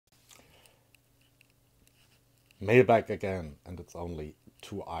Mailbag again, and it's only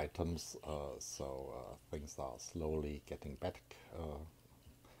 2 items, so things are slowly getting back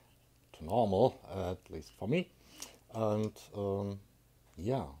to normal, at least for me. And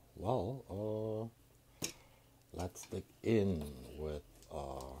yeah, well, let's dig in with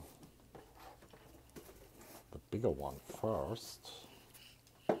the bigger one first.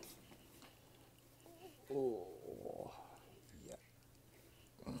 Oh, yeah,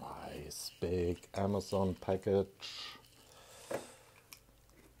 nice big Amazon package.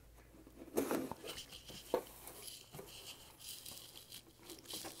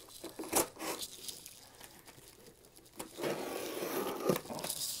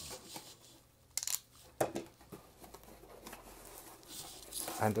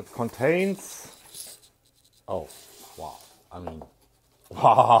 And it contains, oh, wow, I mean,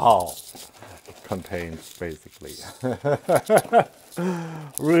 wow, it contains basically,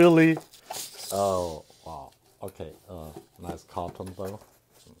 really, oh, wow, okay, nice carton though,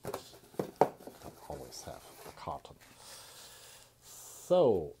 can always have a carton.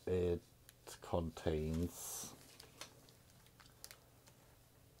 So, it contains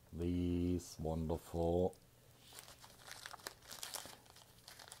these wonderful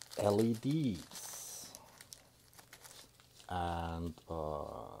LEDs, and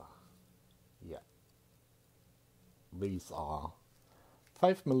yeah, these are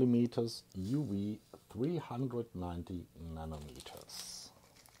 5mm UV 390 nanometers.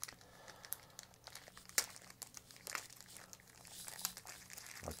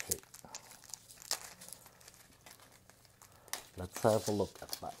 Okay, let's have a look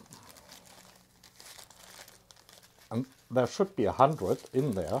at them. And there should be 100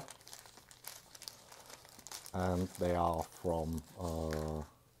 in there, and they are from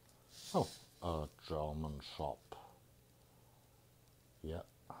a German shop. Yeah,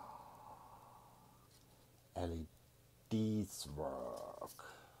 LEDs work.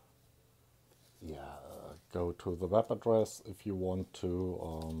 Yeah, go to the web address if you want to,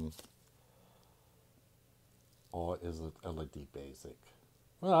 or is it LED basic?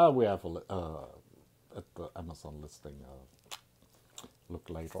 Well, we have at the Amazon listing. Look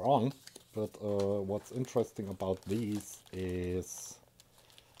later on, but what's interesting about these is,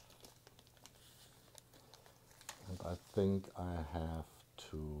 and I think I have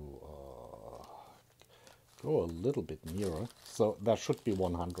to go a little bit nearer, so there should be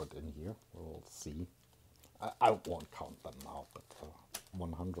 100 in here, we'll see. I won't count them now, but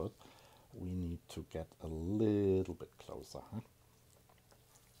 100. We need to get a little bit closer, huh?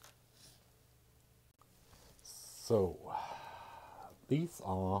 So these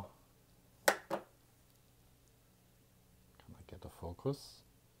are, can I get a focus?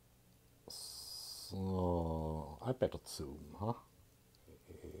 So I better zoom, huh?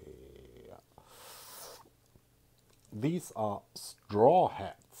 Yeah. These are straw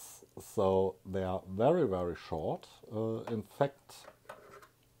hats, so they are very, very short. In fact,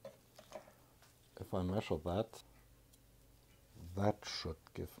 if I measure that, that should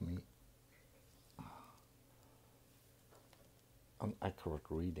give me an accurate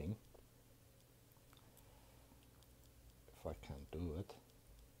reading, if I can do it.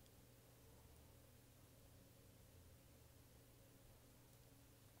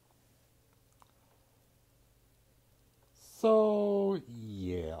 So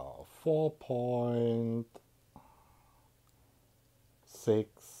yeah, 4.6.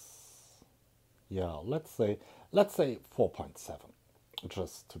 Yeah, let's say 4.7,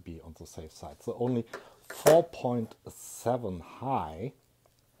 just to be on the safe side. So only 4.7 high,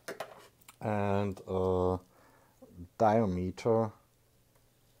 and diameter,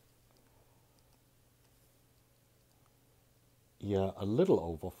 yeah, a little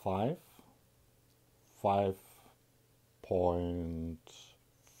over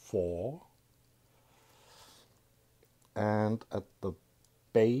 5.4, and at the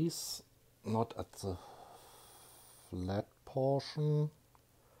base, not at the flat portion,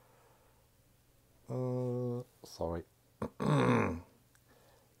 sorry,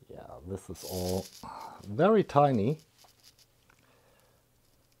 yeah, this is all very tiny.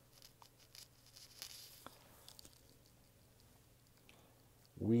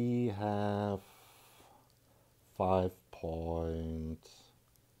 We have 5 point,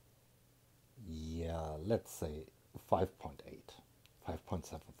 yeah, let's say 5.8,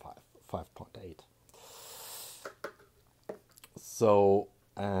 5.75, 5.8. So,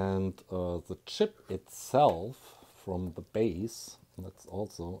 and the chip itself from the base, that's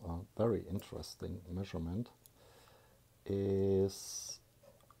also a very interesting measurement, is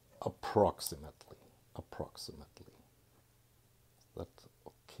approximately. Is that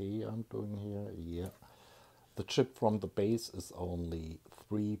okay I'm doing here? Yeah. The chip from the base is only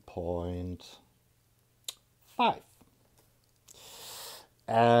 3.5.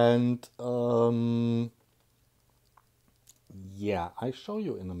 And yeah, I show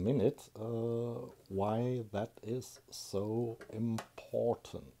you in a minute why that is so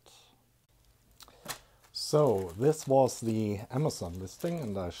important. So this was the Amazon listing,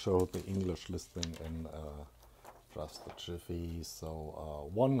 and I showed the English listing in just a jiffy. So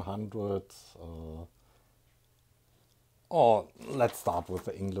 100. Or let's start with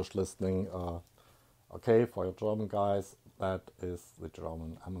the English listing. Okay, for your German guys, that is the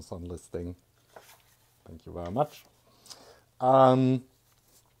German Amazon listing. Thank you very much.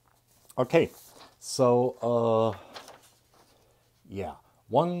 Okay, so yeah,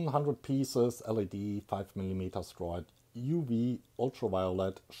 100 pieces LED 5mm stroid UV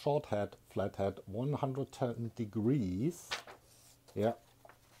ultraviolet short head flat head 110 degrees. Yeah,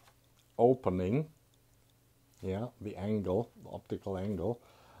 opening. Yeah, the angle, the optical angle,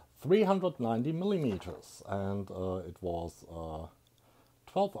 390 millimeters, and it was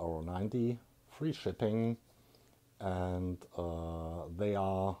 €12.90, free shipping, and they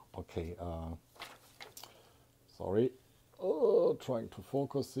are okay. Sorry, trying to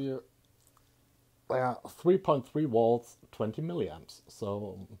focus here. They are 3.3 volts, 20 milliamps.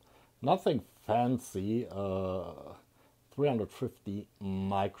 So nothing fancy. 350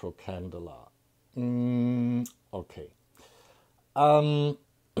 microcandela. Okay.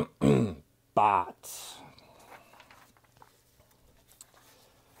 But,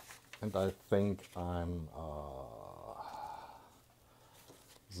 and I think I'm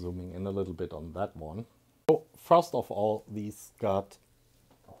zooming in a little bit on that one. So first of all, these got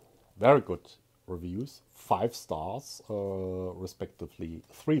very good reviews, 5 stars, respectively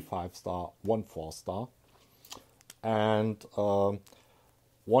 3 5-star, 1 4-star, and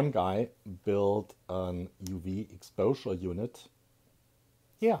one guy built an UV exposure unit.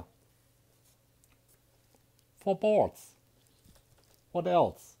 Yeah. For boards. What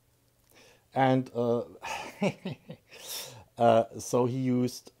else? And so he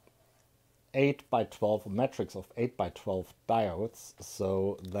used 8x12, a matrix of 8x12 diodes.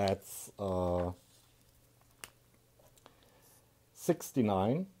 So that's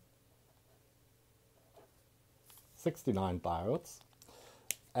 69 diodes.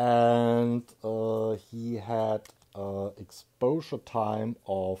 And he had exposure time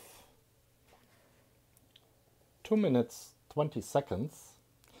of 2 minutes 20 seconds,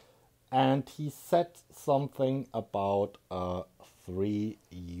 and he said something about a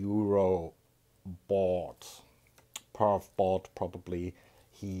 €3 board, perf board probably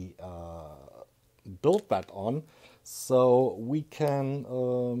he built that on. So we can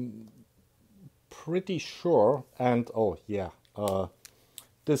pretty sure, and oh yeah,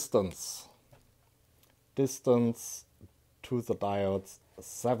 distance to the diodes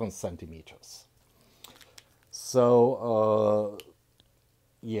 7 centimeters. So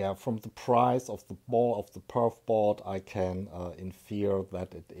yeah, from the price of the board, of the perf board, I can infer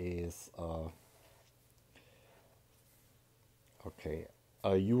that it is okay,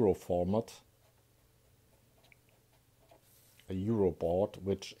 a Euro format, a Euro board,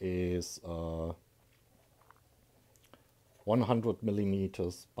 which is 100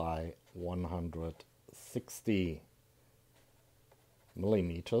 millimeters by 160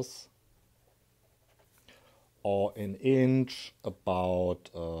 millimeters, or an inch about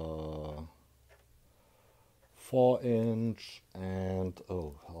 4 inch, and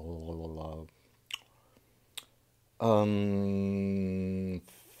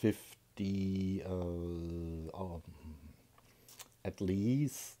 50 at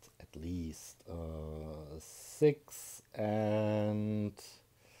least 6 and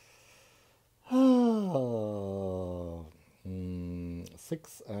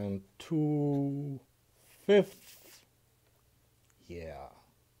 6 and 2/5. Yeah,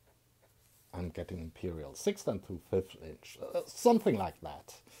 I'm getting imperial. 6 and 2/5 inch, something like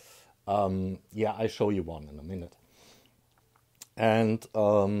that. Yeah, I show you one in a minute. And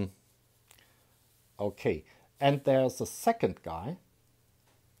okay, and there's a second guy.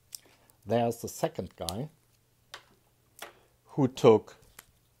 Who took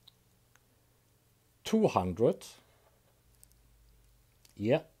 200,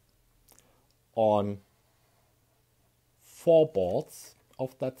 yeah, on 4 boards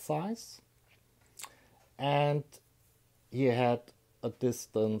of that size, and he had a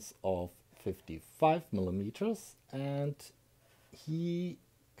distance of 55 millimeters, and he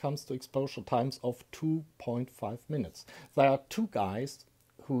comes to exposure times of 2.5 minutes. There are 2 guys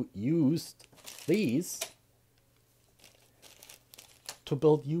who used these to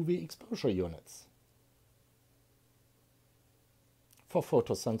build UV exposure units. for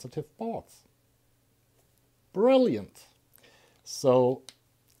photosensitive boards. Brilliant. So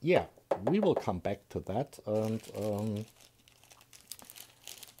yeah, we will come back to that. And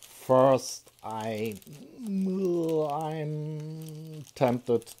first, I'm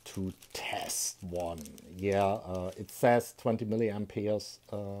tempted to test one. Yeah, it says 20 milliamperes,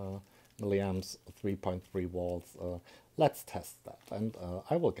 milliamps, 3.3 volts. Let's test that, and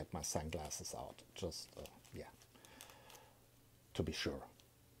I will get my sunglasses out, just yeah, to be sure.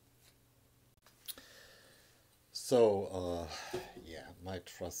 So yeah, my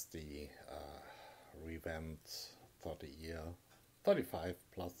trusty revamped 35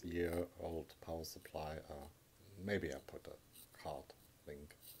 plus year old power supply. Maybe I put a card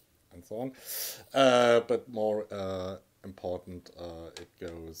link and so on. But more important, it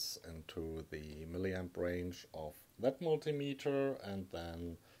goes into the milliamp range of that multimeter, and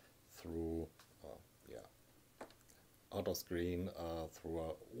then through outer screen through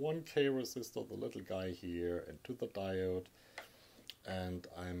a 1K resistor, the little guy here, into the diode, and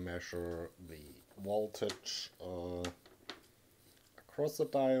I measure the voltage across the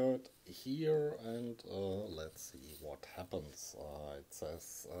diode here, and let's see what happens. It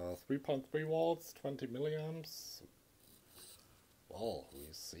says 3.3 volts, 20 milliamps. Well,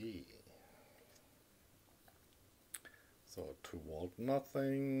 we see. So 2 volt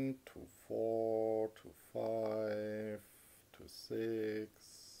nothing, 2 4, 2 5, 2 6,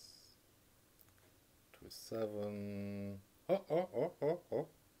 2 7. Oh.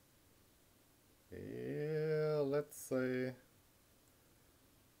 Yeah, let's say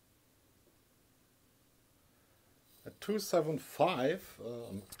a 275.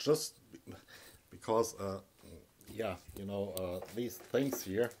 Just because, yeah, you know, these things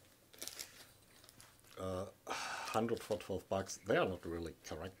here. 100 for 12 bucks, they are not really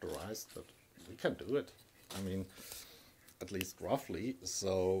characterized, but we can do it. I mean, at least roughly.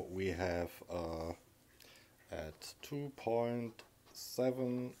 So we have at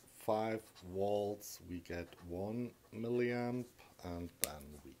 2.75 volts we get 1 milliamp, and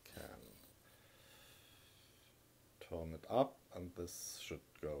then we can turn it up, and this should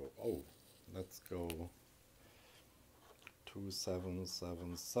go, oh, let's go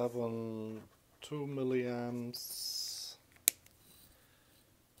 2777, 2 milliamps,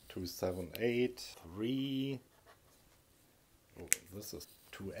 278, 3, oh, this is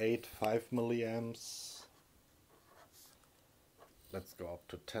 285 milliamps. Let's go up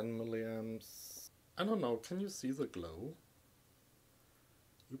to 10 milliamps. I don't know, can you see the glow?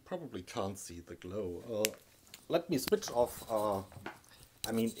 You probably can't see the glow. Let me switch off.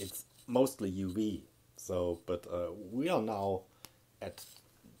 I mean, it's mostly UV, so, but we are now at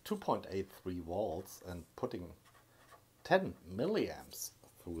 2.83 volts and putting 10 milliamps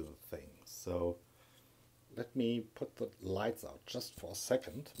through the thing. So let me put the lights out just for a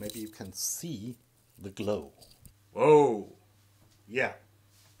second. Maybe you can see the glow. Whoa! Yeah.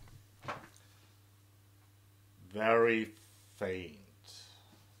 Very faint.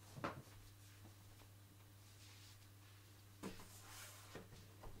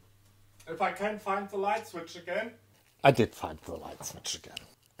 If I can find the light switch again. I did find the light switch again.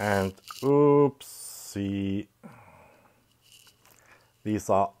 And oopsie, these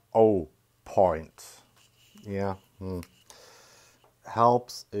are O point. Yeah,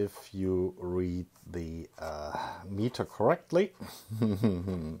 helps if you read the meter correctly.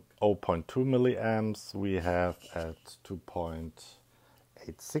 0.2 milliamps we have at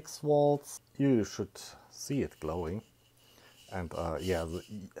 2.86 volts. You should see it glowing. And yeah,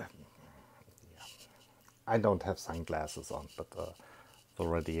 I don't have sunglasses on, but the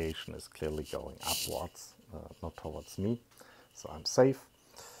radiation is clearly going upwards, not towards me, so I'm safe.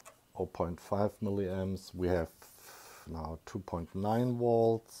 0.5 milliamps, we have now 2.9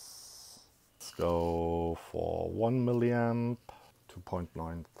 volts. Let's go for 1 milliamp,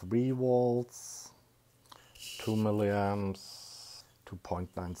 2.93 volts, 2 milliamps,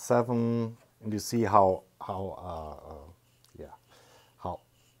 2.97, and you see how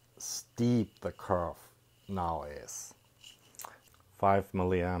steep the curve now is. 5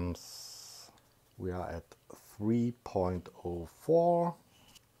 milliamps, we are at 3.04.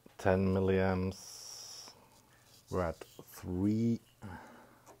 10 milliamps, we're at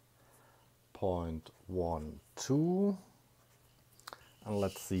 3.12. And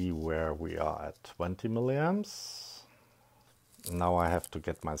let's see where we are at 20 milliamps. Now I have to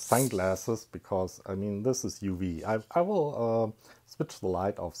get my sunglasses because, I mean, this is UV. I will switch the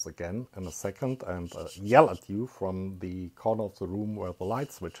light off again in a second and yell at you from the corner of the room where the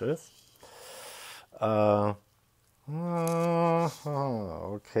light switch is.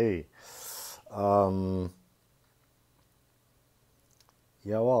 Okay.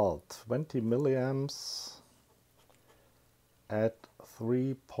 Yeah, well, 20 milliamps at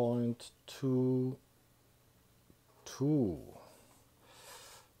 3.22.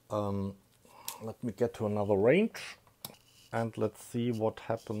 Let me get to another range and let's see what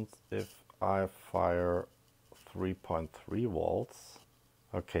happens if I fire 3.3 volts.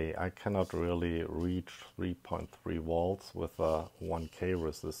 Okay, I cannot really reach 3.3 volts with a 1K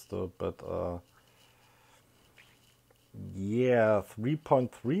resistor, but yeah,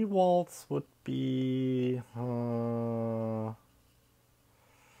 3.3 volts would be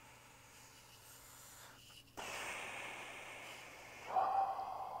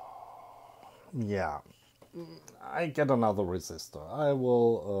yeah, I get another resistor. I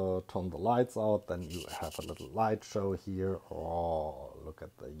will turn the lights out, then you have a little light show here. Oh, look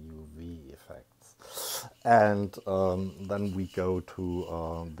at the UV effects. And then we go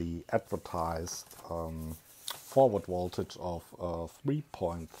to the advertised forward voltage of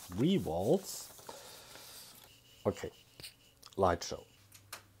 3.3 volts. Okay, light show.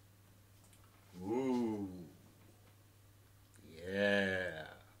 Ooh, yeah.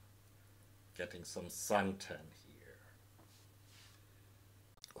 Getting some suntan here.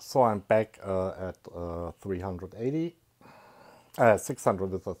 So I'm back at 380,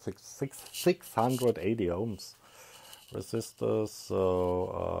 600 with a 680 ohms resistors.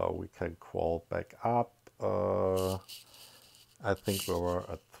 So we can crawl back up. I think we were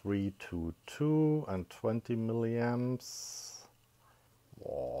at 322 and 20 milliamps.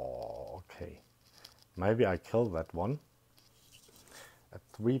 Oh, okay, maybe I kill that one. At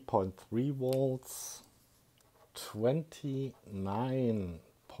 3.3 volts,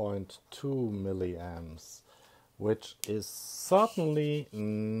 29.2 milliamps, which is certainly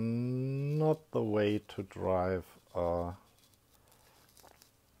not the way to drive a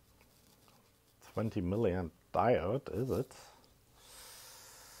 20 milliamp diode, is it?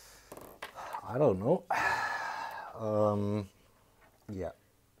 I don't know. Yeah,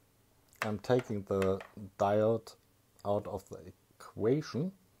 I'm taking the diode out of the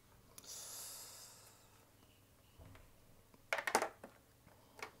equation.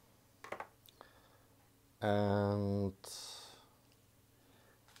 And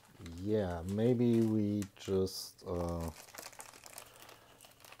yeah, maybe we just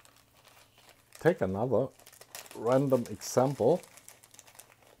take another random example.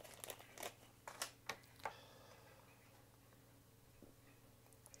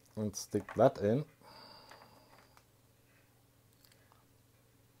 And stick that in.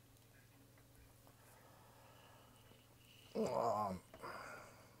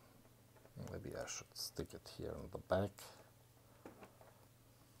 Maybe I should stick it here in the back.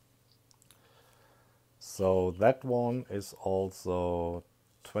 So that one is also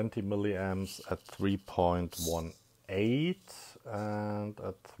 20 milliamps at 3.18 and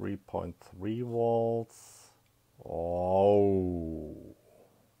at 3.3 volts. Oh,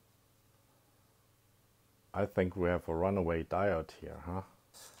 I think we have a runaway diode here, huh?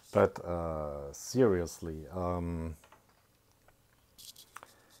 But seriously,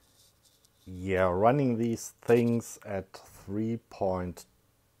 yeah, running these things at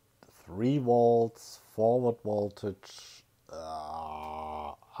 3.3 volts forward voltage,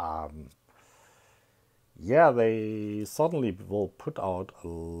 yeah, they suddenly will put out a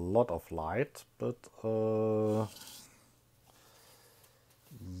lot of light, but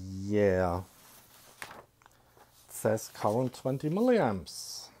yeah, it says current 20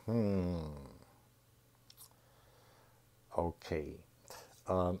 milliamps. Okay.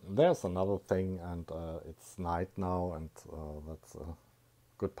 There's another thing, and it's night now, and that's a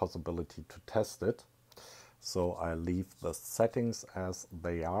good possibility to test it. So I leave the settings as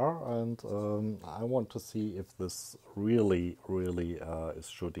they are, and I want to see if this really is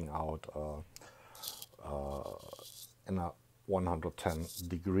shooting out in a 110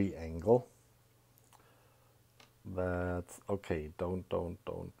 degree angle. That's okay. Don't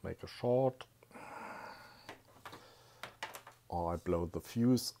make a short, or I blow the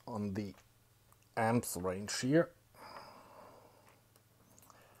fuse on the amps range here.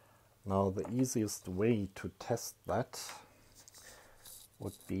 Now the easiest way to test that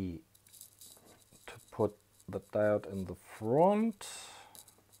would be to put the diode in the front,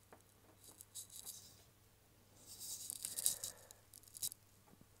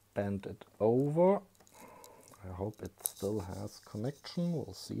 bend it over. I hope it still has connection.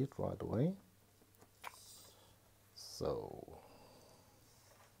 We'll see it right away. So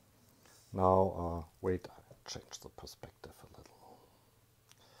now wait, I change the perspective a little.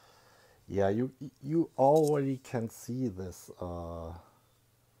 Yeah, you already can see this.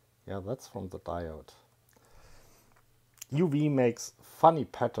 Yeah, that's from the diode. UV makes funny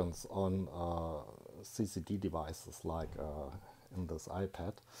patterns on CCD devices like in this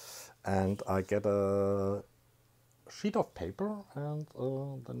iPad, and I get a sheet of paper and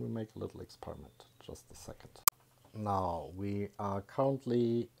then we make a little experiment. Just a second. Now we are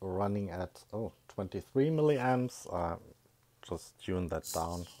currently running at 23 milliamps. Just tune that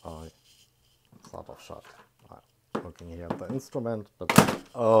down. It's out of shot. Looking here at the instrument, but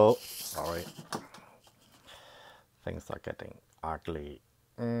oh, sorry, things are getting ugly.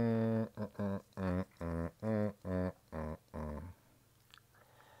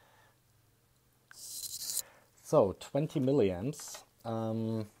 So 20 milliamps.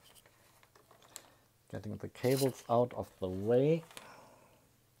 Getting the cables out of the way.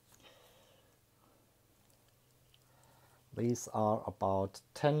 These are about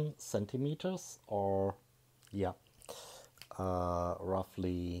 10 centimeters, or yeah,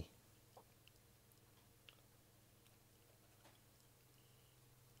 roughly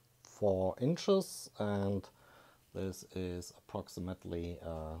 4 inches, and this is approximately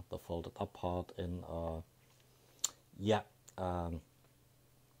the folded up part in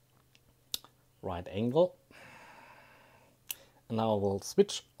right angle. And now we'll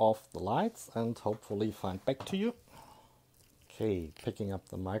switch off the lights and hopefully find back to you. Okay, picking up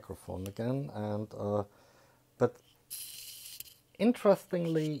the microphone again, and but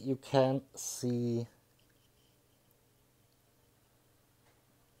interestingly you can see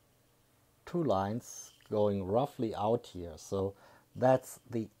 2 lines going roughly out here. So that's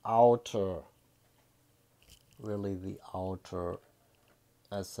the outer, really the outer,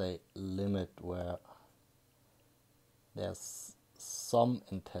 I say, limit where there's some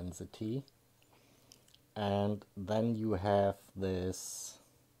intensity. And then you have this,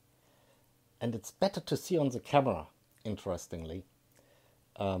 and it's better to see on the camera, interestingly.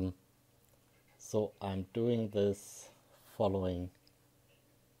 So I'm doing this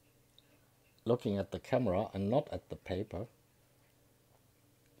looking at the camera and not at the paper.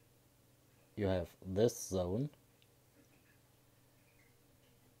 You have this zone,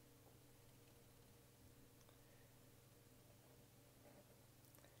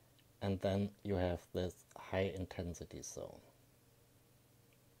 and then you have this high intensity zone.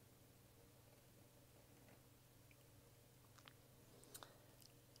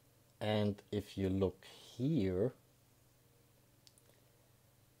 And if you look here,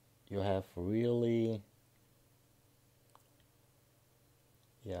 you have really,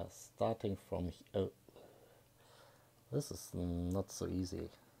 starting from here. This is not so easy.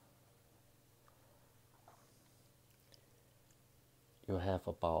 You have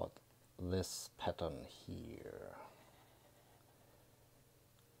about this pattern here,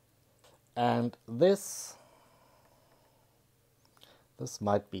 and this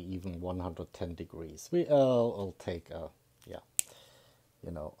might be even 110 degrees. I'll take a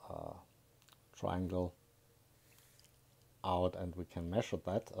triangle out, and we can measure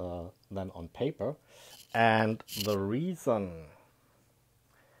that then on paper. And the reason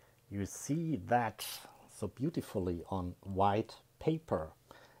you see that so beautifully on white paper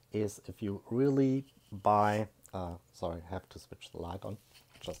is if you really buy, sorry, I have to switch the light on,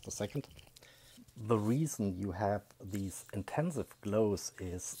 just a second. The reason you have these intensive glows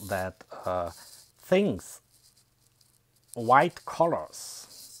is that white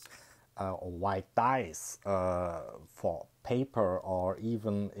colors or white dyes for paper, or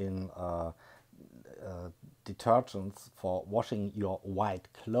even in detergents for washing your white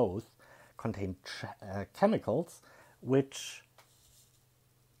clothes, contain chemicals which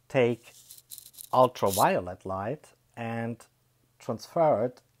take ultraviolet light and transfer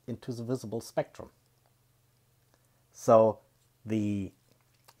it into the visible spectrum. So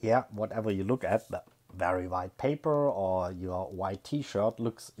whatever you look at, the very white paper or your white t-shirt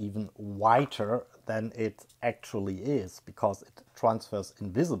looks even whiter than it actually is, because it transfers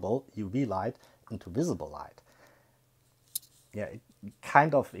invisible UV light into visible light. Yeah, it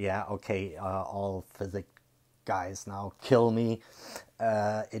kind of, okay, all physics guys now kill me.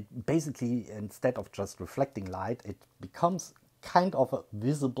 It basically, instead of just reflecting light, it becomes kind of a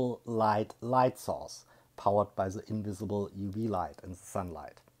visible light source powered by the invisible UV light and the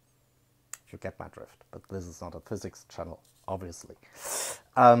sunlight. If you get my drift, but this is not a physics channel, obviously.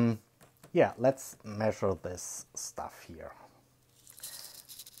 Let's measure this stuff here.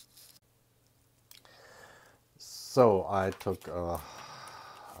 So I took the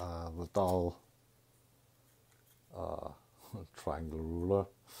dull triangle ruler,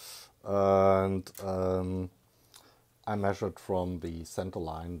 and I measured from the center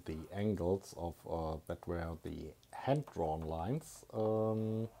line the angles of that were the hand-drawn lines.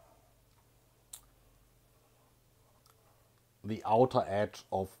 the outer edge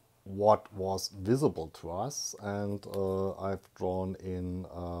of what was visible to us, and I've drawn in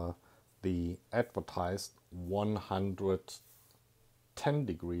the advertised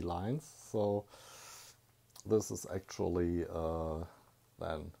 110-degree lines. So this is actually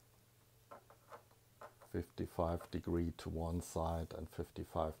then 55-degree to one side and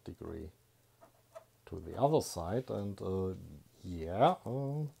 55-degree to the other side, and yeah,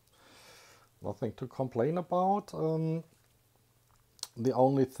 nothing to complain about. The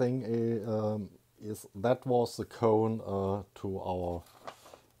only thing is that was the cone to our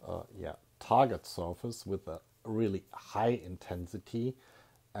target surface with a really high intensity,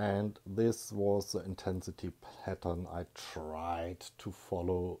 and this was the intensity pattern I tried to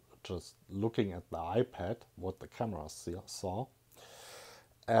follow just looking at the iPad, what the camera saw.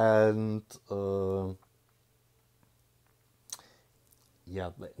 And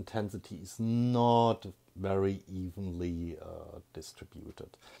yeah, the intensity is not very evenly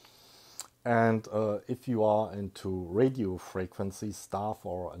distributed. And if you are into radio frequency stuff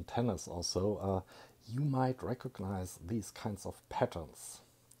or antennas also, you might recognize these kinds of patterns.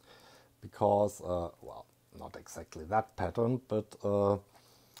 Because, well, not exactly that pattern, but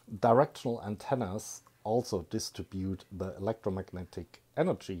directional antennas also distribute the electromagnetic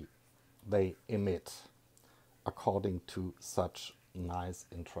energy they emit according to such nice,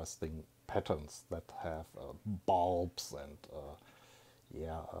 interesting patterns that have bulbs and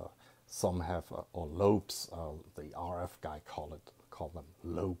some have or lobes. The RF guy call them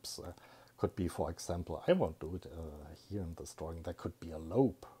lobes. Could be, for example, I won't do it here in this drawing. There could be a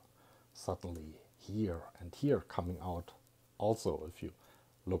lobe suddenly here and here coming out. Also, if you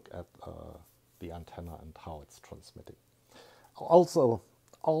look at the antenna and how it's transmitting. Also,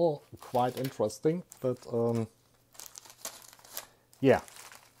 all quite interesting, but yeah,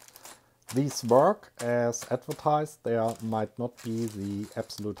 these work as advertised. There might not be the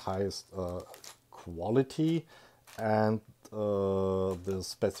absolute highest quality, and the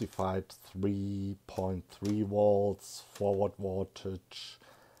specified 3.3 volts forward voltage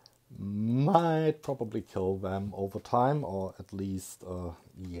might probably kill them over time, or at least,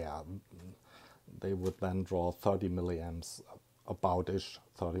 yeah, they would then draw 30 milliamps, about-ish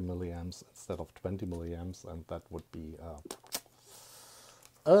 30 milliamps instead of 20 milliamps, and that would be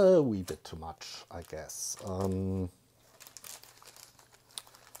a wee bit too much, I guess.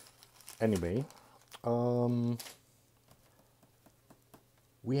 Anyway,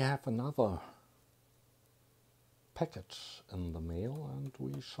 we have another package in the mail, and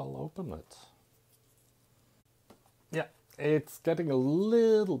we shall open it. Yeah, it's getting a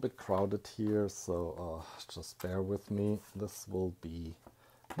little bit crowded here, so just bear with me. This will be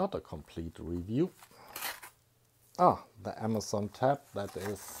not a complete review. The Amazon tab, that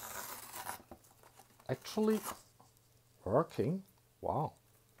is actually working. Wow,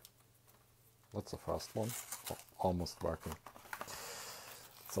 that's the first one. Almost working.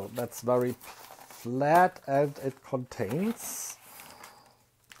 So that's very flat, and it contains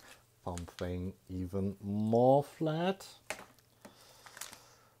something even more flat,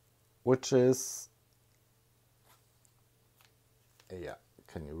 which is, yeah,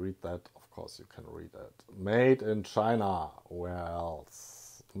 can you read that? Of course you can read it. Made in China. Where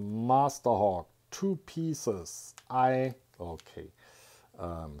else? Masterhawk, 2 pieces. Okay,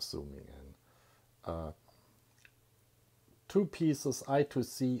 zooming in. 2 pieces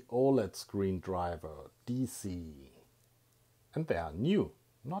I2C OLED screen driver, DC. And they are new,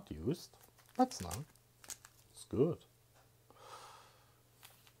 not used. That's nice. It's good.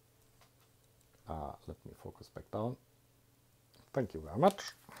 Let me focus back down. Thank you very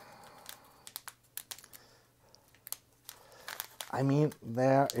much. I mean,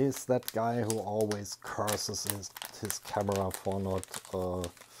 there is that guy who always curses his camera for not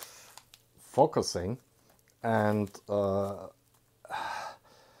focusing. And I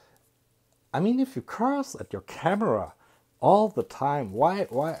mean, if you curse at your camera all the time, why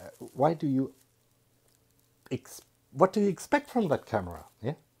do you what do you expect from that camera?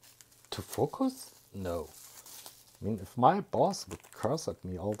 Yeah, to focus? No. I mean, if my boss would curse at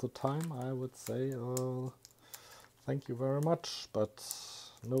me all the time, I would say, thank you very much, but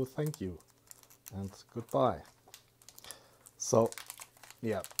no thank you, and goodbye. So,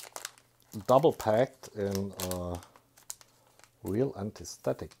 yeah, double packed in real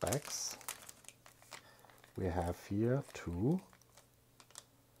anti-static bags. We have here 2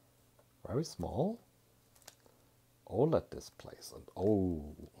 very small OLED displays, and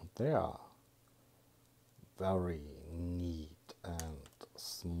oh, they are very neat and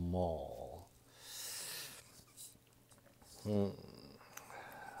small.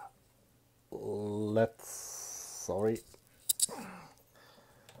 Sorry,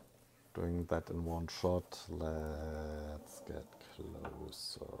 doing that in one shot. Let's get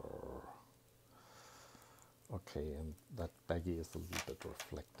closer. Okay, and that baggy is a little bit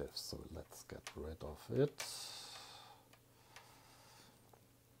reflective, so let's get rid of it.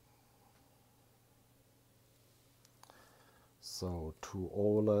 So 2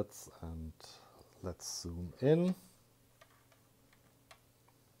 OLEDs, and let's zoom in.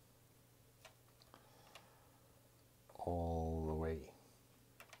 All the way.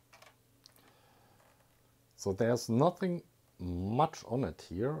 So there's nothing much on it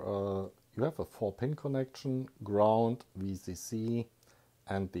here. You have a 4-pin connection, ground, VCC,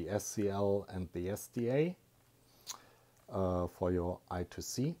 and the SCL and the SDA for your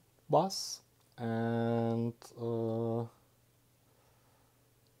I2C bus. And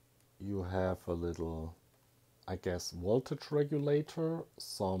you have a little, I guess, voltage regulator,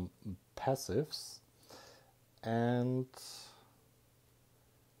 some passives, and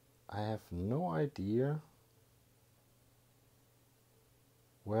I have no idea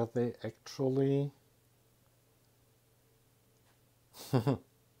where they actually put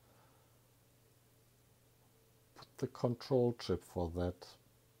the control chip for that.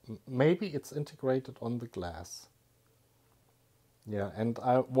 Maybe it's integrated on the glass. Yeah, and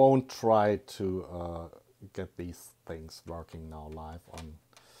I won't try to get these things working now live on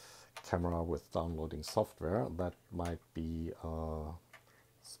camera with downloading software. That might be a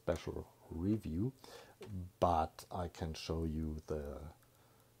special review, but I can show you the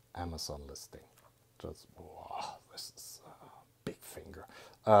Amazon listing. Just, oh, this is a big finger.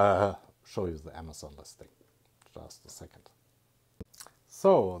 Show you the Amazon listing. Just a second.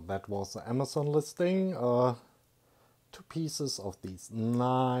 So that was the Amazon listing. 2 pieces of these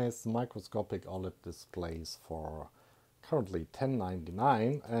nice microscopic OLED displays for currently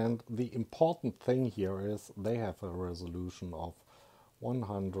 $10.99, and the important thing here is they have a resolution of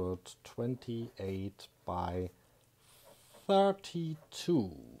 128 by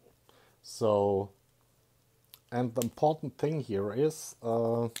 32. So, and the important thing here is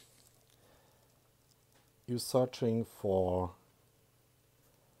you're searching for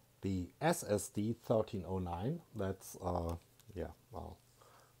the SSD 1309. That's yeah, I'll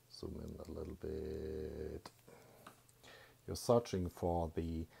zoom in a little bit. You're searching for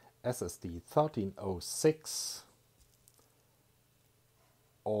the SSD 1306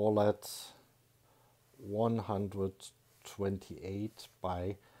 OLED 128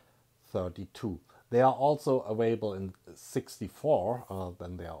 by 32. They are also available in 64.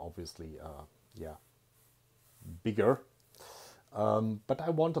 Then they are obviously yeah, bigger. But I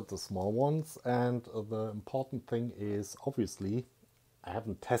wanted the small ones, and the important thing is, obviously, I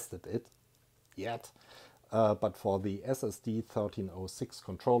haven't tested it yet, but for the SSD 1306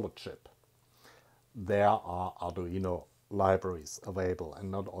 controller chip, there are Arduino libraries available, and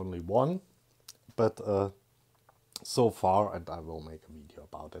not only one, but so far, and I will make a video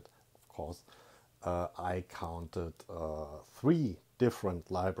about it, of course, I counted 3 different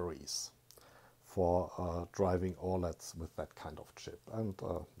libraries for driving OLEDs with that kind of chip. And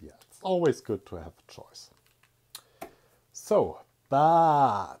yeah, it's always good to have a choice. So,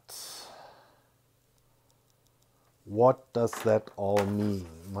 but what does that all mean?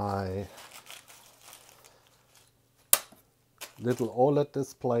 My little OLED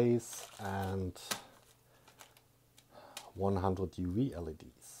displays and 100 UV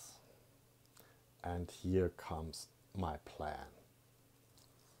LEDs. And here comes my plan.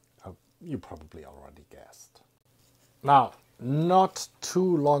 You probably already guessed. Now, not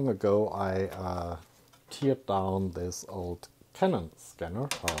too long ago, I teared down this old Canon scanner,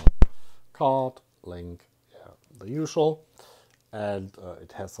 card, link, yeah, the usual, and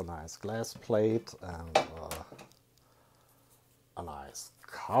it has a nice glass plate and a nice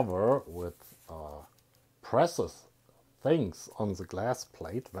cover with presses things on the glass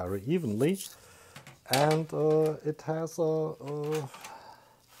plate very evenly, and it has a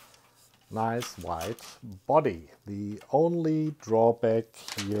nice white body. The only drawback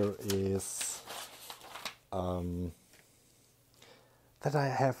here is that I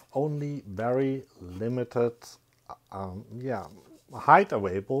have only very limited yeah, height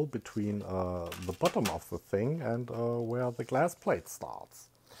available between the bottom of the thing and where the glass plate starts.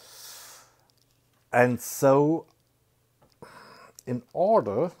 And so in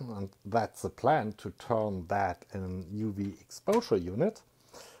order, and that's the plan, to turn that in an UV exposure unit,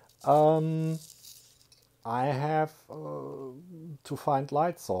 I have to find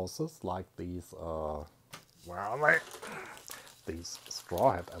light sources like these, where are they? These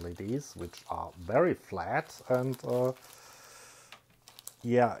straw hat LEDs, which are very flat and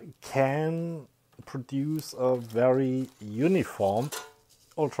yeah, can produce a very uniform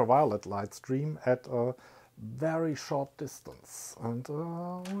ultraviolet light stream at a very short distance. And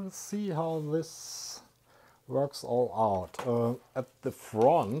we'll see how this works all out. At the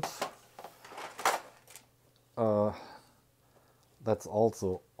front, that's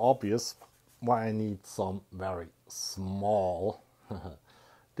also obvious why I need some very small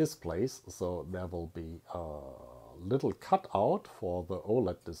displays. So there will be a little cutout for the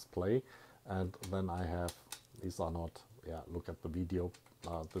OLED display, and then I have, these are not, yeah, look at the video,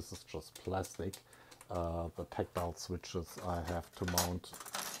 this is just plastic. The tactile switches I have to mount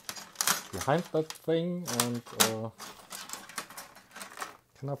behind that thing, and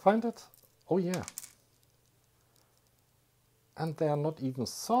can I find it? Oh yeah. And they are not even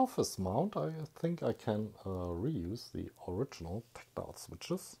surface mount. I think I can reuse the original tactile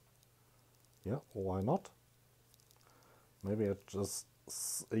switches. Yeah, why not? Maybe I just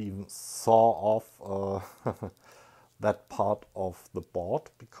even saw off that part of the board,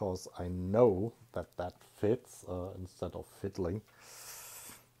 because I know that that fits, instead of fiddling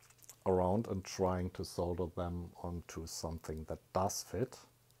around and trying to solder them onto something that does fit.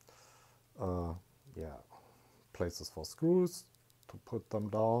 Yeah, places for screws to put them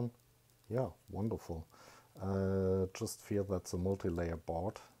down. Yeah, wonderful. Just fear that's a multi-layer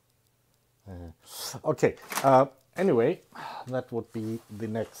board. Okay, anyway, that would be the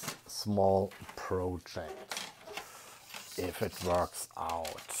next small project, if it works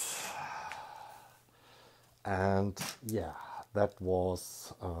out. And yeah, that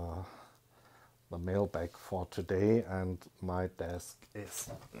was the mailbag for today, and my desk is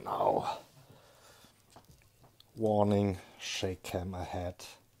now, warning, shake cam ahead,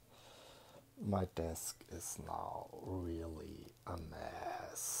 my desk is now really a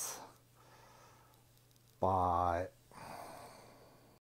mess. Bye.